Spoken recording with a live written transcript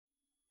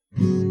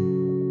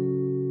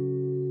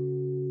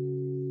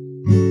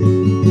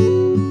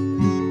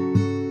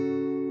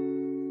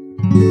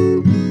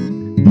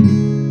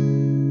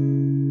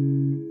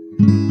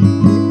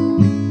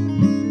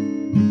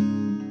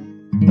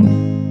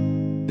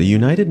The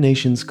United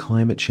Nations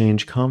Climate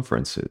Change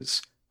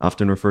Conferences,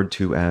 often referred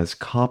to as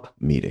COP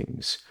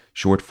meetings,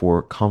 short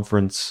for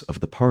Conference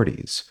of the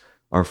Parties,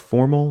 are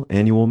formal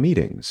annual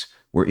meetings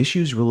where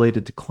issues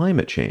related to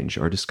climate change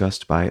are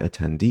discussed by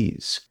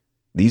attendees.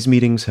 These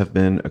meetings have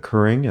been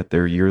occurring at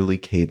their yearly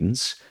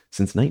cadence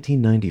since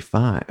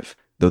 1995,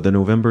 though the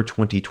November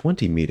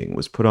 2020 meeting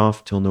was put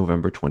off till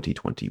November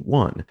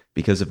 2021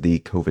 because of the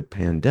COVID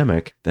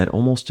pandemic that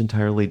almost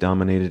entirely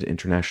dominated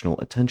international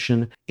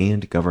attention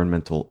and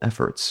governmental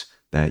efforts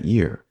that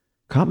year.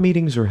 COP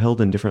meetings are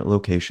held in different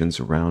locations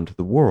around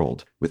the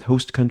world, with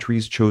host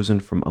countries chosen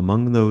from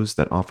among those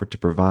that offer to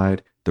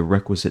provide the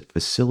requisite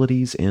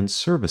facilities and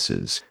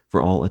services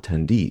for all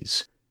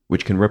attendees,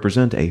 which can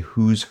represent a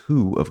who's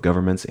who of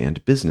governments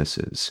and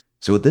businesses.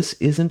 So this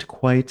isn't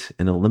quite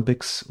an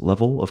Olympics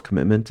level of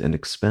commitment and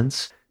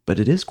expense, but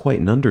it is quite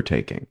an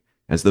undertaking,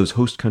 as those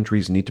host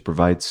countries need to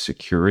provide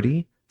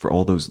security for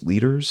all those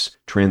leaders,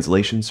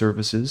 translation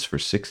services for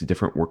 6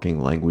 different working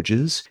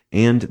languages,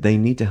 and they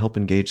need to help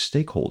engage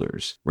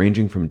stakeholders,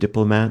 ranging from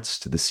diplomats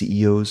to the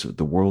CEOs of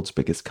the world's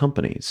biggest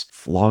companies,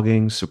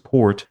 flogging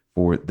support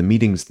for the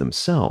meetings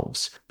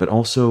themselves, but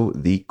also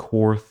the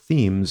core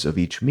themes of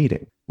each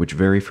meeting, which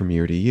vary from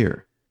year to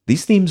year.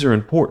 These themes are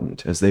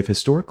important as they've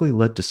historically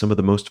led to some of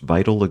the most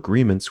vital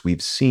agreements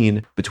we've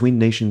seen between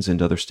nations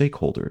and other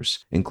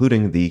stakeholders,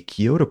 including the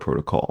Kyoto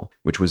Protocol,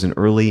 which was an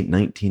early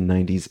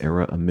 1990s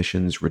era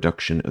emissions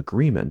reduction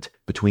agreement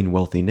between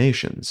wealthy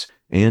nations,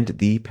 and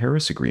the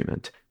Paris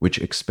Agreement, which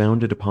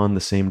expounded upon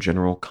the same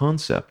general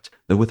concept,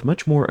 though with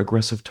much more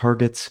aggressive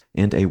targets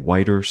and a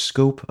wider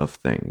scope of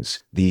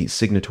things the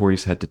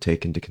signatories had to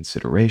take into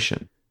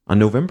consideration. On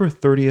November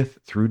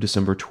 30th through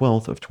December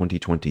 12th of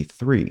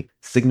 2023,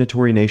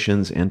 signatory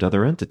nations and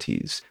other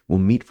entities will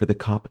meet for the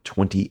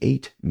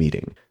COP28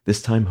 meeting,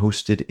 this time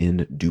hosted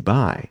in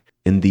Dubai,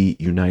 in the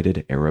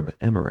United Arab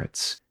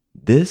Emirates.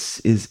 This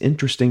is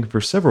interesting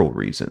for several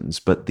reasons,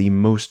 but the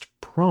most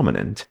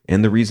prominent,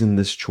 and the reason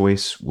this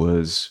choice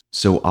was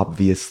so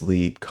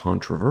obviously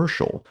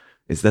controversial,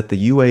 is that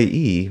the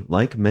UAE,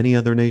 like many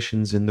other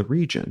nations in the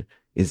region,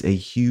 is a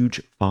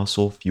huge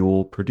fossil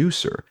fuel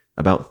producer.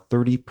 About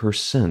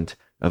 30%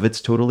 of its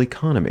total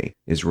economy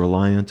is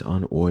reliant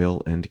on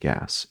oil and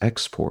gas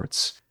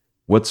exports.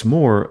 What's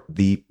more,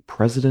 the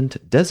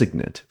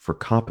President-Designate for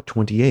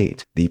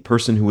COP28, the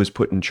person who was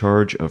put in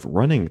charge of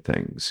running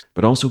things,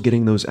 but also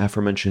getting those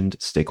aforementioned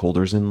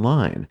stakeholders in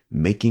line,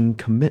 making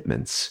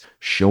commitments,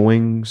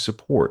 showing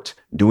support,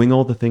 doing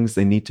all the things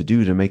they need to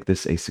do to make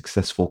this a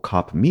successful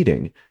COP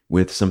meeting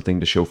with something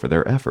to show for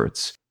their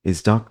efforts,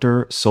 is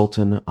Dr.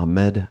 Sultan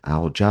Ahmed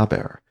Al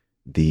Jaber,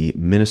 the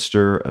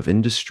Minister of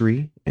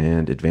Industry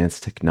and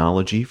Advanced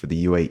Technology for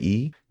the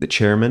UAE, the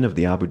chairman of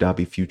the Abu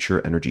Dhabi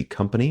Future Energy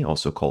Company,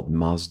 also called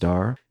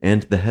Masdar,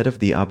 and the head of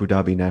the Abu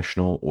Dhabi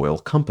National Oil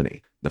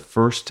Company, the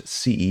first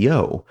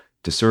CEO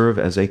to serve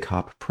as a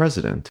COP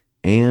president,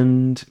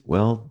 and,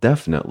 well,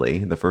 definitely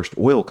the first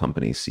oil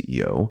company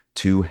CEO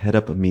to head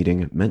up a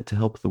meeting meant to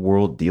help the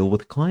world deal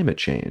with climate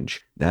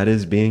change that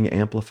is being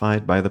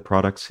amplified by the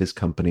products his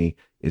company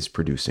is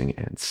producing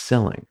and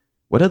selling.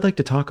 What I'd like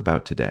to talk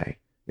about today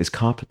is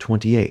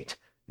COP28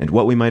 and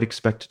what we might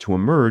expect to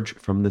emerge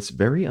from this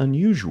very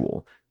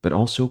unusual but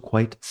also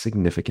quite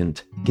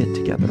significant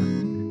get-together.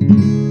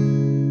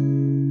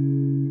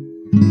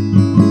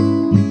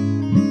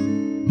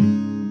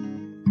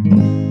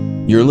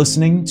 You're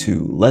listening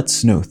to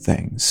Let's Know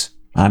Things.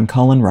 I'm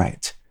Colin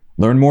Wright.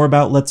 Learn more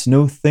about Let's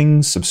Know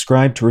Things,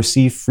 subscribe to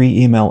receive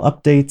free email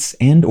updates,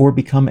 and or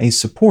become a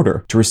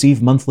supporter to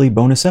receive monthly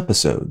bonus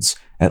episodes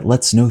at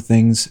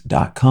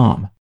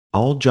letsknowthings.com.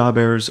 Al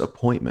Jaber's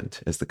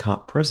appointment as the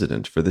COP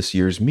president for this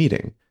year's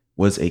meeting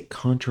was a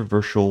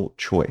controversial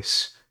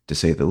choice, to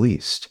say the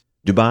least.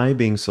 Dubai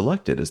being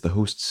selected as the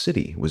host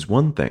city was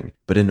one thing,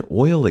 but an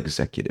oil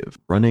executive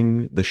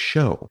running the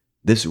show,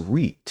 this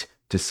reeked,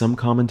 to some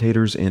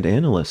commentators and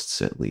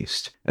analysts at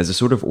least, as a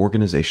sort of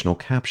organizational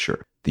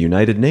capture. The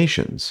United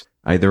Nations,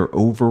 either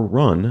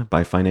overrun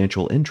by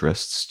financial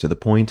interests to the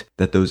point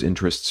that those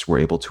interests were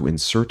able to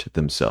insert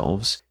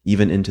themselves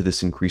even into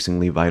this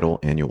increasingly vital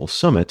annual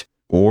summit,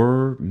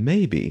 or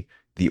maybe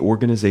the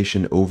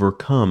organization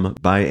overcome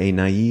by a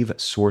naive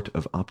sort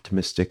of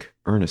optimistic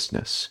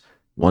earnestness,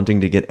 wanting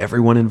to get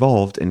everyone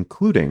involved,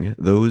 including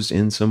those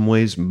in some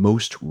ways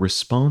most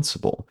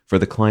responsible for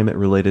the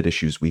climate-related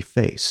issues we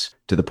face,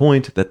 to the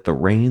point that the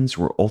reins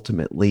were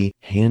ultimately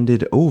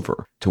handed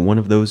over to one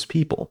of those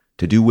people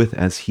to do with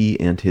as he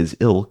and his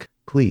ilk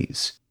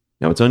please.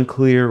 Now, it's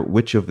unclear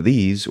which of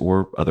these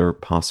or other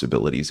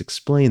possibilities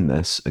explain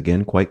this,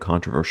 again, quite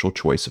controversial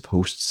choice of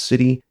host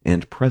city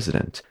and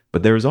president,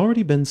 but there has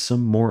already been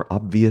some more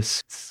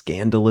obvious,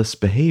 scandalous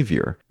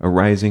behavior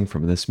arising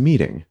from this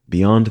meeting,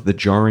 beyond the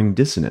jarring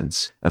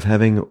dissonance of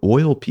having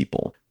oil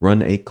people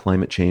run a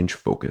climate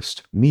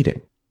change-focused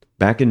meeting.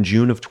 Back in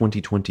June of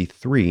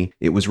 2023,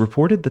 it was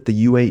reported that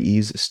the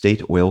UAE's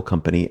state oil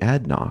company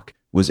ADNOC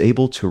was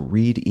able to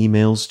read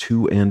emails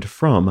to and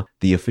from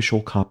the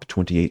official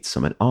COP28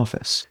 summit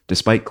office,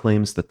 despite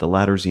claims that the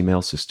latter's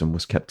email system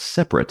was kept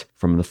separate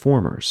from the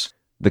former's.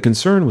 The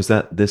concern was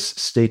that this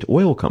state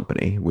oil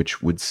company,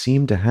 which would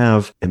seem to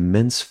have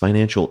immense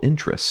financial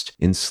interest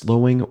in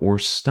slowing or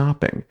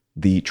stopping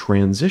the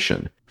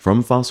transition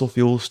from fossil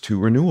fuels to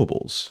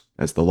renewables,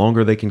 as the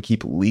longer they can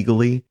keep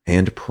legally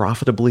and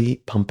profitably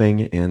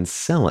pumping and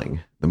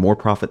selling, the more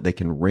profit they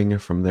can wring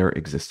from their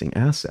existing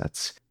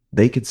assets,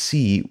 they could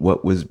see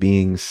what was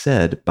being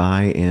said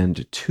by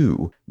and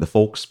to the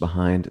folks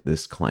behind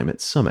this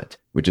climate summit,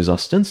 which is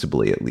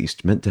ostensibly at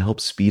least meant to help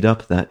speed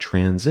up that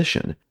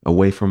transition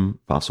away from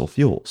fossil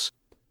fuels.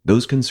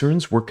 Those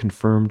concerns were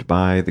confirmed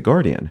by The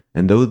Guardian,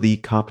 and though the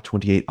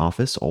COP28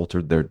 office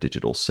altered their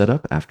digital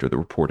setup after the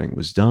reporting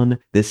was done,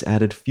 this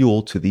added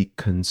fuel to the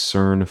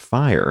concern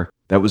fire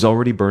that was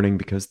already burning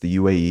because the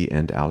UAE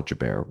and Al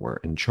Jaber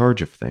were in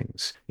charge of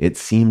things. It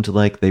seemed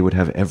like they would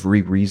have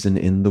every reason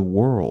in the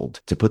world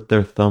to put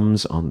their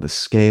thumbs on the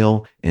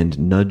scale and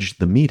nudge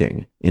the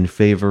meeting in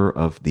favor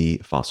of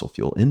the fossil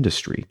fuel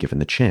industry, given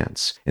the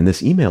chance, and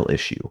this email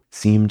issue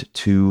seemed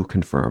to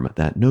confirm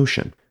that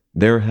notion.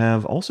 There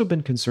have also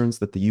been concerns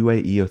that the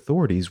UAE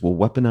authorities will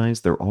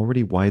weaponize their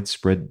already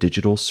widespread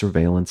digital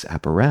surveillance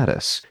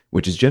apparatus,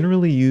 which is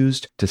generally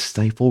used to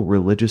stifle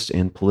religious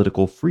and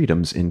political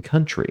freedoms in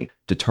country,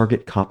 to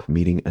target COP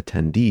meeting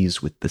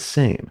attendees with the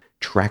same,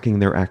 tracking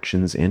their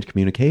actions and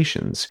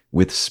communications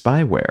with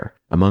spyware,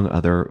 among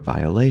other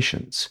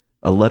violations.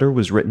 A letter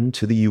was written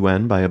to the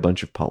UN by a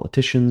bunch of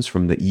politicians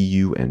from the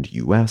EU and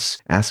US,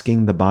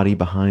 asking the body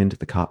behind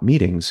the COP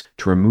meetings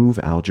to remove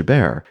Al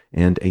Jaber,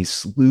 and a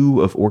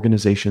slew of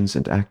organizations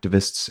and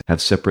activists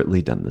have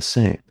separately done the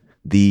same.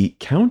 The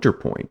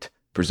counterpoint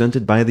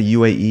presented by the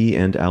UAE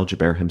and Al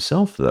Jaber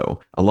himself,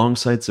 though,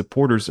 alongside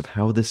supporters of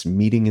how this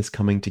meeting is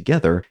coming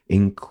together,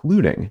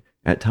 including,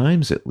 at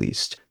times at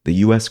least, the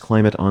US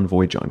climate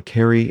envoy John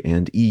Kerry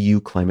and EU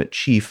climate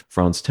chief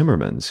Frans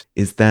Timmermans,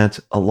 is that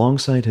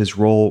alongside his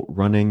role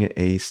running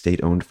a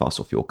state-owned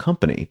fossil fuel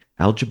company,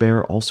 Al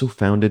Jaber also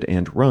founded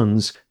and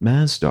runs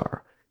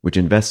Masdar, which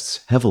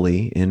invests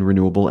heavily in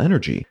renewable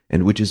energy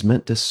and which is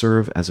meant to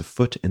serve as a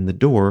foot in the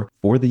door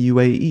for the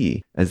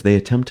UAE as they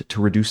attempt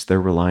to reduce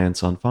their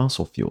reliance on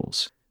fossil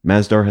fuels.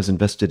 Masdar has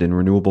invested in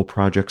renewable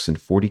projects in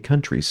 40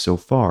 countries so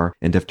far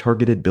and have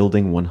targeted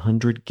building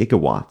 100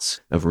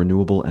 gigawatts of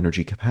renewable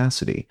energy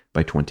capacity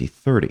by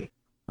 2030.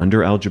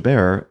 Under Al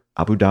Jaber,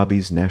 Abu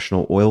Dhabi's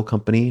national oil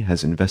company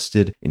has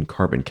invested in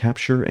carbon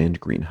capture and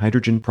green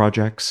hydrogen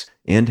projects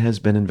and has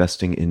been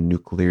investing in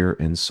nuclear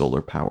and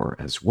solar power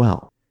as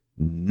well.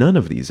 None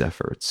of these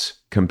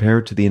efforts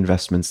compared to the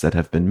investments that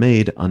have been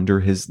made under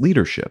his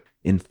leadership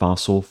in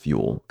fossil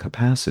fuel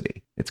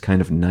capacity. It's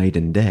kind of night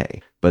and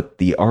day. But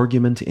the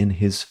argument in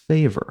his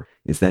favor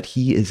is that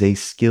he is a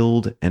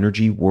skilled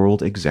energy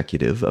world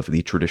executive of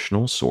the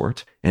traditional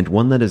sort, and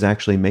one that is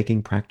actually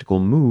making practical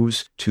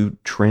moves to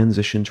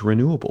transition to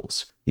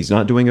renewables. He's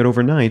not doing it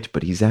overnight,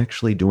 but he's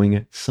actually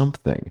doing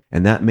something,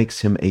 and that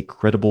makes him a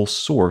credible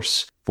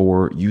source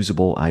for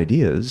usable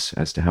ideas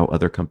as to how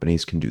other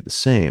companies can do the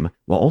same,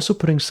 while also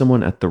putting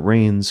someone at the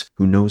reins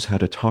who knows how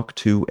to talk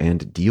to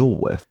and deal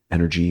with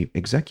energy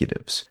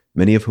executives,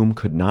 many of whom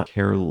could not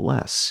care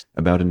less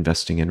about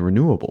investing in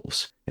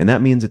renewables. And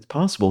that means it's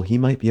possible he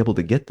might be able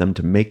to get them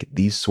to make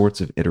these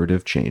sorts of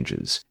iterative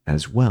changes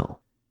as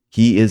well.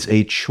 He is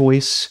a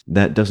choice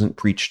that doesn't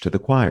preach to the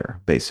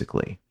choir,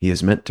 basically. He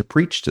is meant to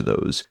preach to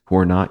those who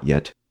are not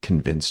yet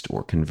convinced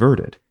or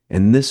converted.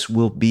 And this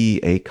will be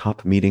a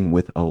COP meeting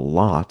with a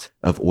lot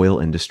of oil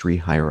industry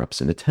higher-ups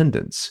in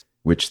attendance,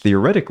 which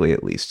theoretically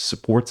at least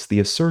supports the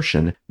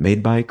assertion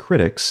made by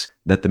critics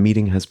that the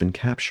meeting has been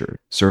captured,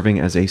 serving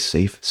as a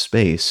safe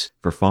space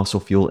for fossil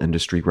fuel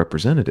industry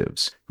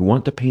representatives who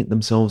want to paint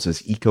themselves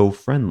as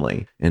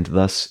eco-friendly and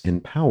thus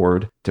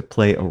empowered to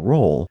play a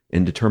role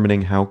in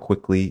determining how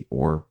quickly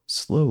or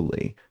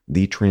slowly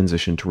the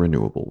transition to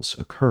renewables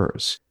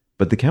occurs.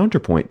 But the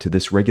counterpoint to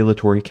this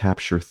regulatory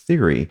capture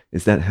theory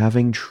is that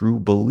having true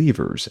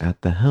believers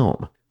at the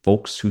helm,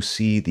 folks who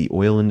see the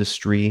oil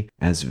industry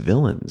as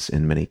villains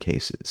in many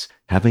cases,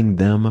 having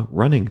them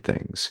running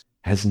things,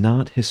 has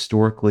not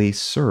historically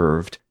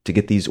served to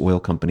get these oil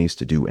companies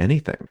to do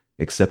anything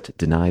except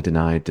deny,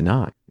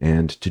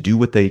 and to do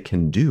what they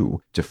can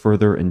do to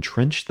further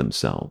entrench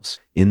themselves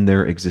in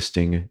their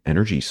existing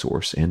energy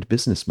source and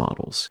business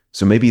models.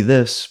 So maybe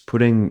this,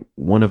 putting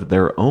one of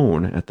their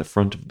own at the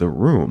front of the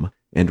room,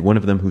 and one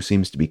of them who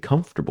seems to be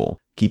comfortable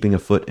keeping a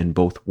foot in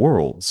both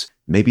worlds,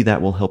 maybe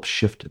that will help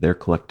shift their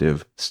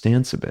collective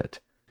stance a bit.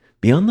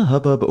 Beyond the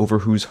hubbub over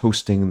who's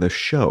hosting the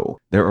show,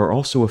 there are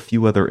also a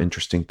few other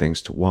interesting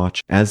things to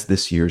watch as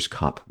this year's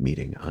COP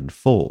meeting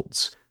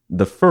unfolds.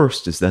 The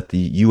first is that the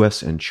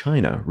US and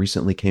China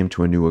recently came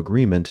to a new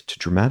agreement to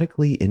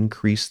dramatically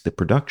increase the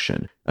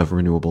production of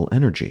renewable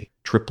energy,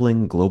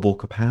 tripling global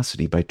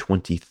capacity by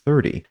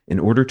 2030 in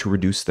order to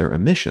reduce their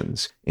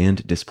emissions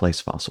and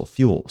displace fossil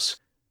fuels.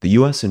 The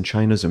US and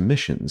China's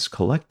emissions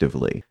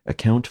collectively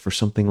account for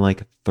something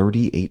like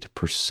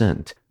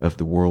 38% of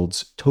the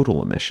world's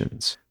total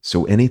emissions.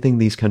 So anything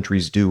these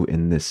countries do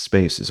in this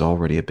space is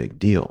already a big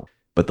deal.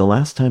 But the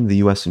last time the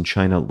US and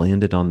China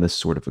landed on this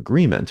sort of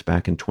agreement,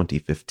 back in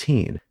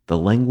 2015, the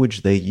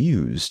language they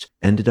used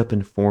ended up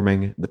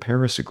informing the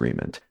Paris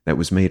Agreement that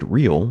was made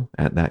real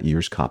at that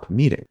year's COP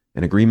meeting,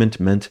 an agreement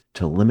meant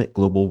to limit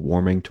global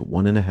warming to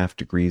 1.5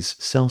 degrees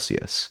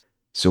Celsius.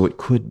 So it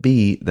could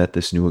be that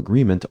this new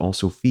agreement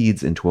also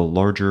feeds into a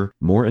larger,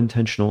 more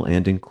intentional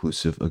and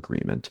inclusive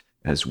agreement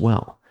as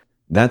well.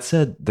 That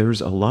said,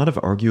 there's a lot of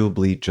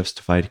arguably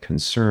justified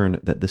concern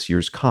that this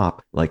year's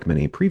COP, like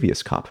many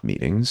previous COP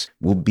meetings,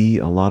 will be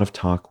a lot of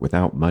talk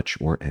without much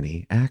or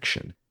any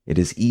action. It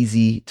is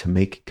easy to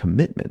make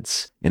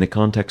commitments in a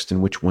context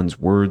in which one's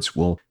words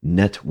will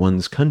net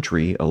one's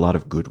country a lot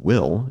of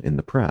goodwill in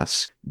the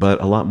press, but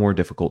a lot more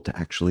difficult to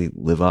actually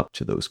live up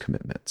to those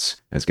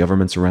commitments, as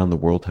governments around the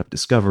world have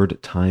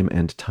discovered time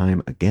and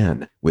time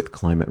again with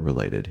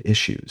climate-related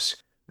issues.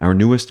 Our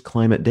newest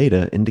climate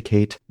data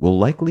indicate we'll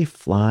likely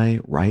fly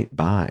right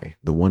by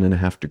the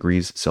 1.5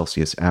 degrees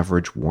Celsius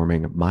average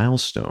warming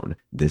milestone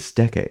this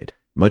decade,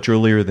 much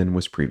earlier than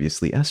was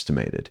previously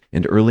estimated,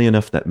 and early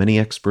enough that many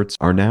experts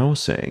are now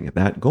saying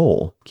that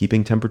goal,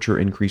 keeping temperature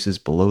increases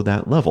below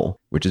that level,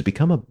 which has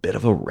become a bit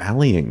of a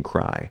rallying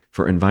cry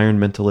for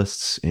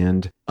environmentalists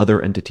and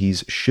other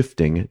entities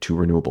shifting to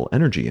renewable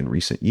energy in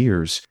recent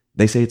years,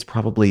 they say it's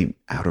probably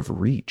out of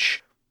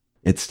reach.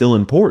 It's still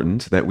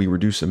important that we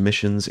reduce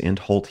emissions and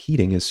halt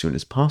heating as soon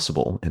as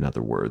possible, in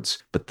other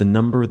words, but the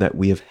number that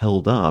we have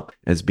held up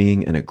as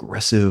being an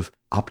aggressive,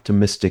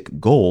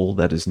 optimistic goal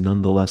that is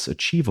nonetheless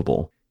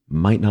achievable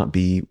might not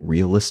be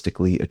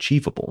realistically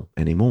achievable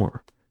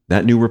anymore.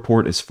 That new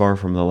report is far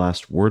from the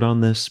last word on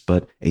this,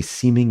 but a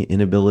seeming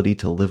inability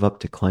to live up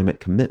to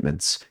climate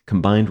commitments,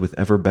 combined with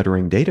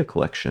ever-bettering data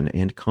collection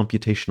and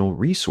computational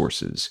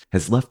resources,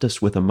 has left us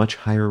with a much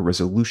higher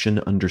resolution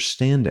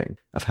understanding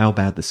of how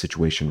bad the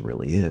situation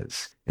really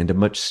is, and a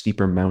much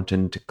steeper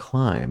mountain to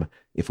climb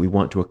if we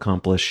want to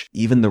accomplish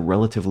even the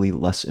relatively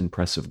less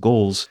impressive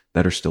goals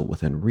that are still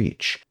within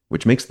reach,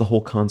 which makes the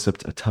whole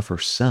concept a tougher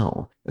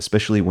sell,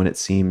 especially when it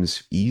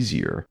seems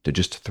easier to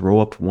just throw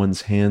up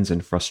one's hands in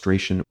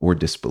frustration or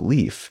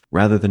disbelief,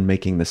 rather than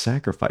making the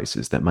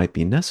sacrifices that might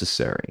be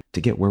necessary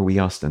to get where we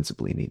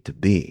ostensibly need to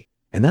be.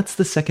 And that's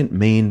the second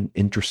main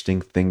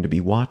interesting thing to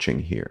be watching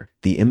here,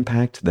 the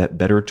impact that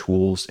better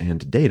tools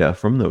and data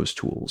from those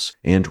tools,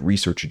 and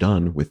research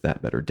done with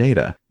that better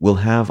data, will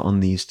have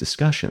on these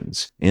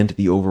discussions, and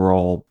the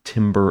overall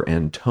timbre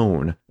and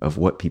tone of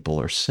what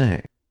people are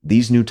saying.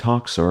 These new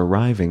talks are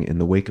arriving in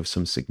the wake of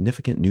some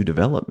significant new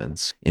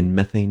developments in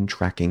methane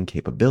tracking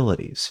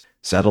capabilities,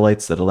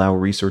 satellites that allow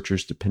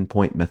researchers to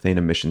pinpoint methane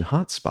emission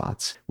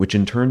hotspots, which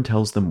in turn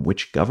tells them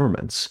which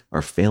governments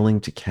are failing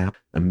to cap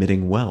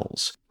emitting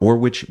wells, or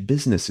which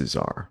businesses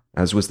are,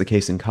 as was the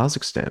case in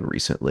Kazakhstan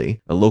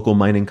recently, a local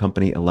mining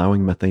company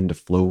allowing methane to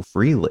flow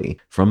freely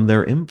from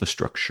their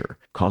infrastructure,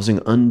 causing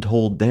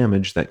untold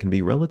damage that can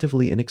be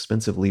relatively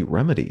inexpensively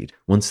remedied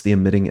once the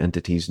emitting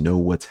entities know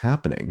what's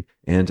happening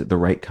and the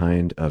right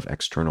kind of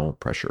external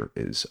pressure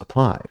is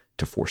applied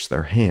to force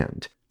their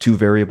hand. Two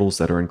variables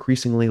that are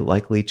increasingly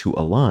likely to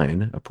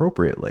align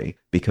appropriately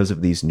because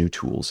of these new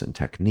tools and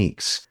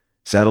techniques.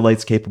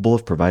 Satellites capable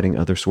of providing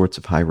other sorts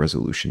of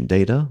high-resolution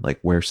data, like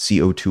where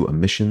CO2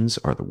 emissions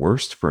are the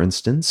worst, for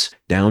instance,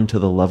 down to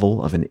the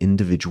level of an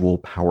individual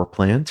power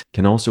plant,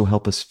 can also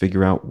help us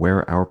figure out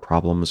where our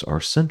problems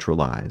are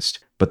centralized,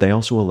 but they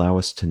also allow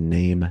us to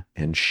name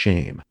and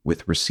shame,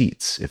 with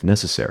receipts if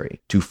necessary,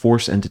 to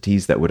force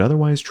entities that would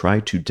otherwise try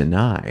to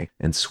deny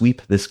and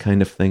sweep this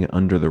kind of thing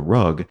under the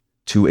rug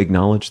to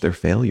acknowledge their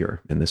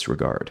failure in this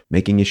regard,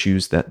 making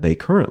issues that they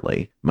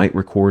currently might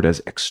record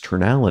as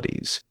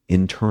externalities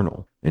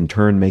internal, in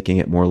turn making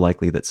it more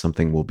likely that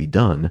something will be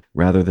done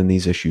rather than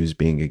these issues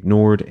being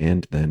ignored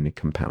and then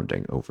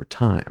compounding over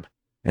time.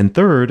 And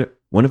third,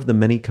 one of the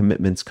many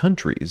commitments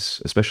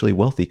countries, especially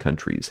wealthy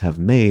countries, have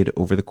made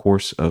over the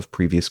course of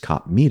previous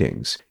COP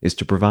meetings is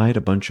to provide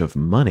a bunch of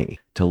money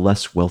to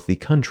less wealthy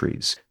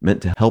countries,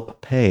 meant to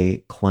help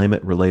pay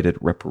climate-related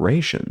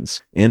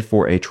reparations and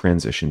for a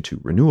transition to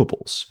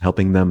renewables,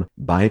 helping them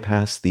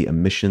bypass the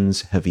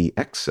emissions-heavy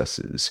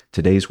excesses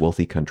today's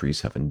wealthy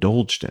countries have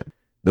indulged in.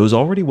 Those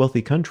already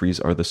wealthy countries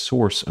are the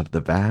source of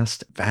the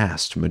vast,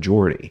 vast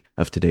majority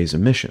of today's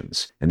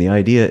emissions, and the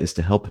idea is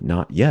to help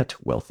not yet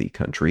wealthy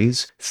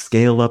countries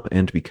scale up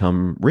and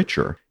become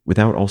richer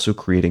without also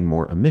creating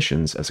more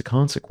emissions as a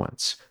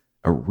consequence.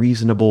 A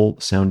reasonable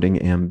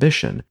sounding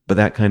ambition, but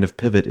that kind of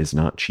pivot is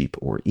not cheap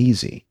or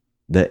easy.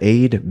 The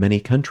aid many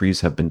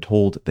countries have been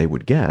told they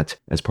would get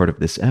as part of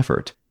this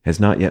effort has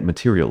not yet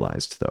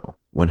materialized, though.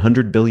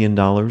 $100 billion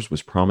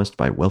was promised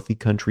by wealthy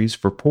countries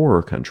for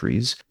poorer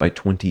countries by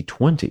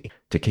 2020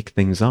 to kick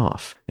things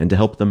off and to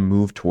help them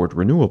move toward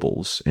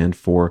renewables and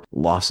for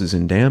losses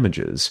and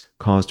damages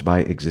caused by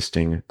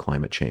existing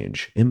climate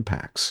change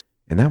impacts.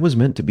 And that was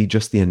meant to be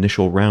just the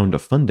initial round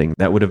of funding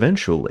that would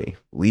eventually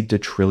lead to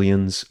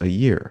trillions a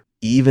year.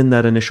 Even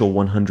that initial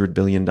 $100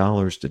 billion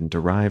didn't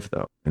arrive,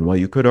 though. And while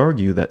you could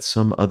argue that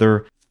some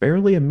other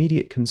fairly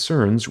immediate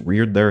concerns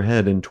reared their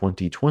head in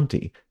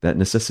 2020 that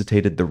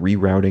necessitated the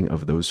rerouting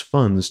of those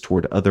funds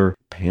toward other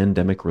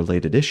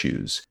pandemic-related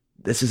issues,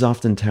 this is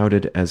often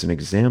touted as an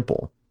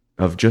example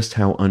of just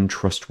how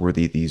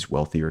untrustworthy these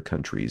wealthier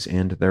countries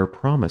and their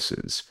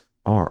promises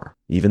are.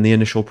 Even the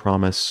initial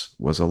promise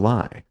was a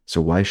lie.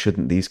 So why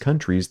shouldn't these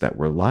countries that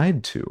were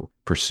lied to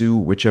pursue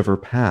whichever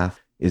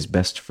path is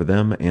best for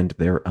them and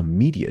their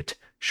immediate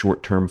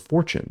short-term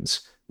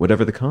fortunes,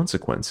 whatever the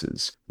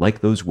consequences,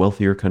 like those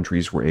wealthier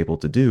countries were able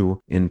to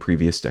do in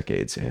previous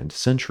decades and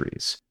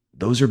centuries?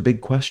 Those are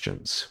big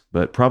questions,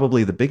 but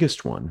probably the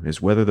biggest one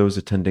is whether those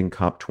attending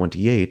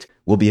COP28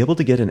 will be able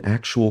to get an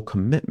actual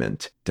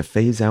commitment to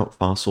phase out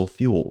fossil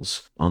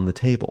fuels on the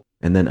table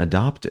and then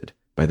adopted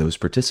by those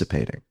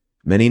participating.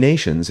 Many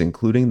nations,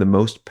 including the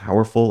most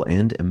powerful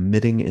and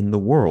emitting in the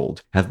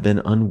world, have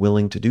been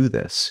unwilling to do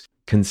this,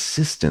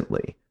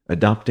 consistently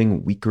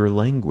adopting weaker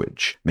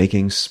language,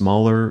 making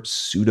smaller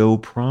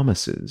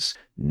pseudo-promises,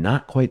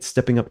 not quite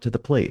stepping up to the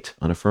plate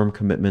on a firm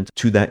commitment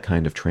to that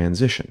kind of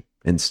transition.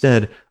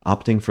 Instead,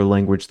 opting for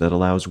language that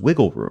allows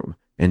wiggle room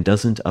and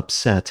doesn't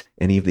upset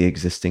any of the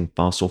existing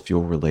fossil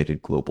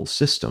fuel-related global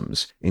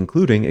systems,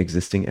 including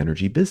existing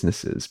energy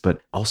businesses,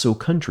 but also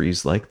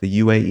countries like the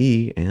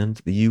UAE and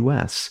the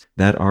US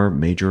that are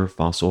major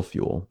fossil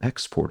fuel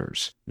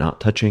exporters, not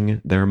touching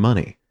their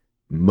money.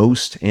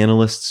 Most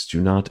analysts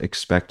do not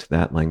expect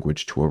that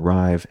language to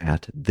arrive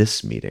at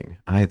this meeting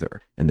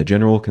either, and the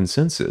general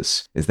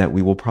consensus is that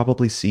we will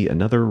probably see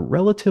another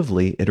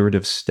relatively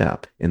iterative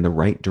step in the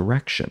right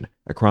direction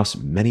across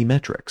many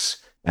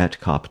metrics at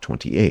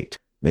COP28.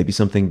 Maybe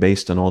something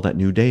based on all that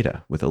new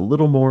data with a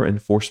little more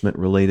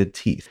enforcement-related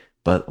teeth,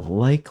 but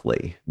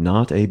likely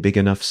not a big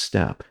enough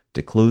step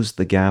to close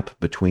the gap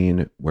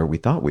between where we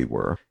thought we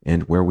were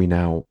and where we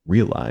now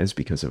realize,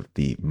 because of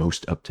the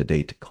most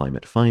up-to-date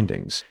climate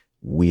findings,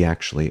 we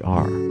actually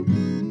are.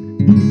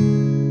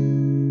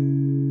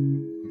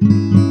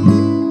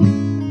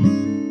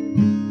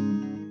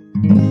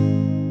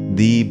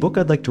 The book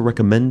I'd like to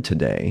recommend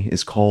today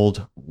is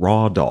called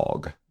Raw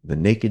Dog: The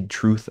Naked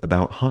Truth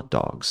About Hot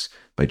Dogs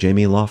by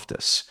Jamie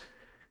Loftus.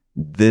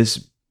 This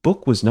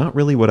book was not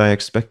really what I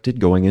expected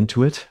going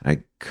into it.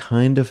 I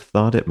kind of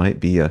thought it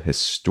might be a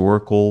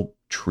historical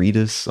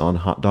treatise on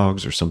hot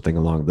dogs or something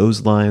along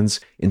those lines.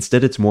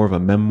 Instead, it's more of a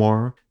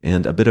memoir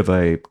and a bit of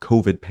a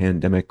COVID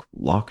pandemic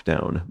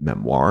lockdown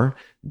memoir.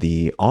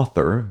 The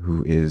author,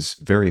 who is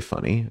very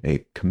funny,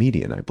 a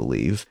comedian, I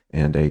believe,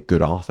 and a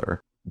good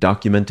author,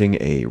 documenting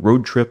a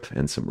road trip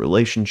and some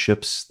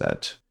relationships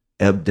that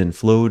ebbed and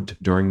flowed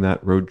during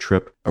that road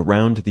trip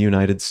around the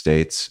United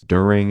States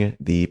during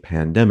the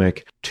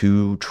pandemic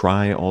to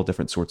try all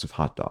different sorts of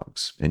hot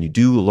dogs. And you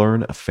do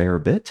learn a fair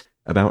bit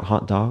about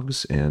hot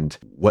dogs and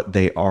what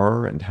they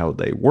are and how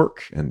they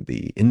work and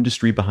the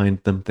industry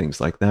behind them,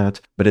 things like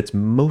that. But it's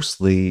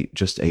mostly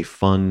just a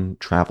fun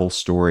travel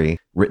story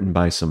written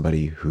by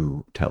somebody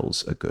who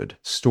tells a good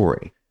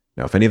story.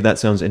 Now, if any of that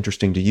sounds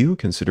interesting to you,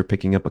 consider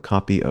picking up a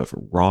copy of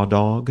Raw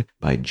Dog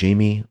by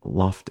Jamie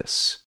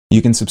Loftus.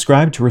 You can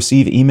subscribe to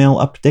receive email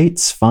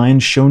updates,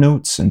 find show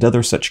notes, and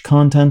other such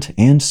content,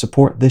 and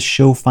support this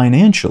show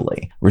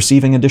financially,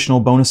 receiving additional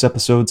bonus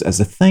episodes as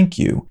a thank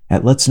you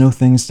at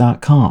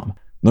letsknowthings.com.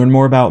 Learn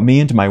more about me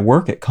and my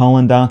work at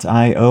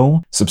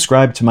Colin.io.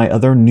 Subscribe to my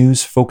other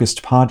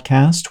news-focused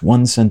podcast,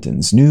 One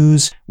Sentence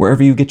News,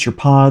 wherever you get your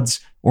pods,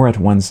 or at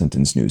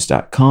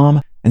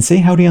onesentencenews.com. And say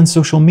howdy on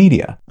social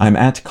media. I'm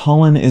at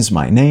Colin is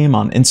my name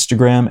on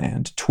Instagram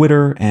and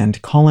Twitter,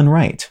 and Colin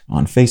Wright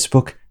on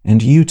Facebook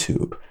and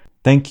YouTube.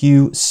 Thank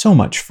you so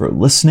much for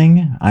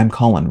listening. I'm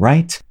Colin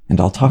Wright,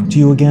 and I'll talk to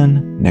you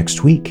again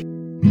next week.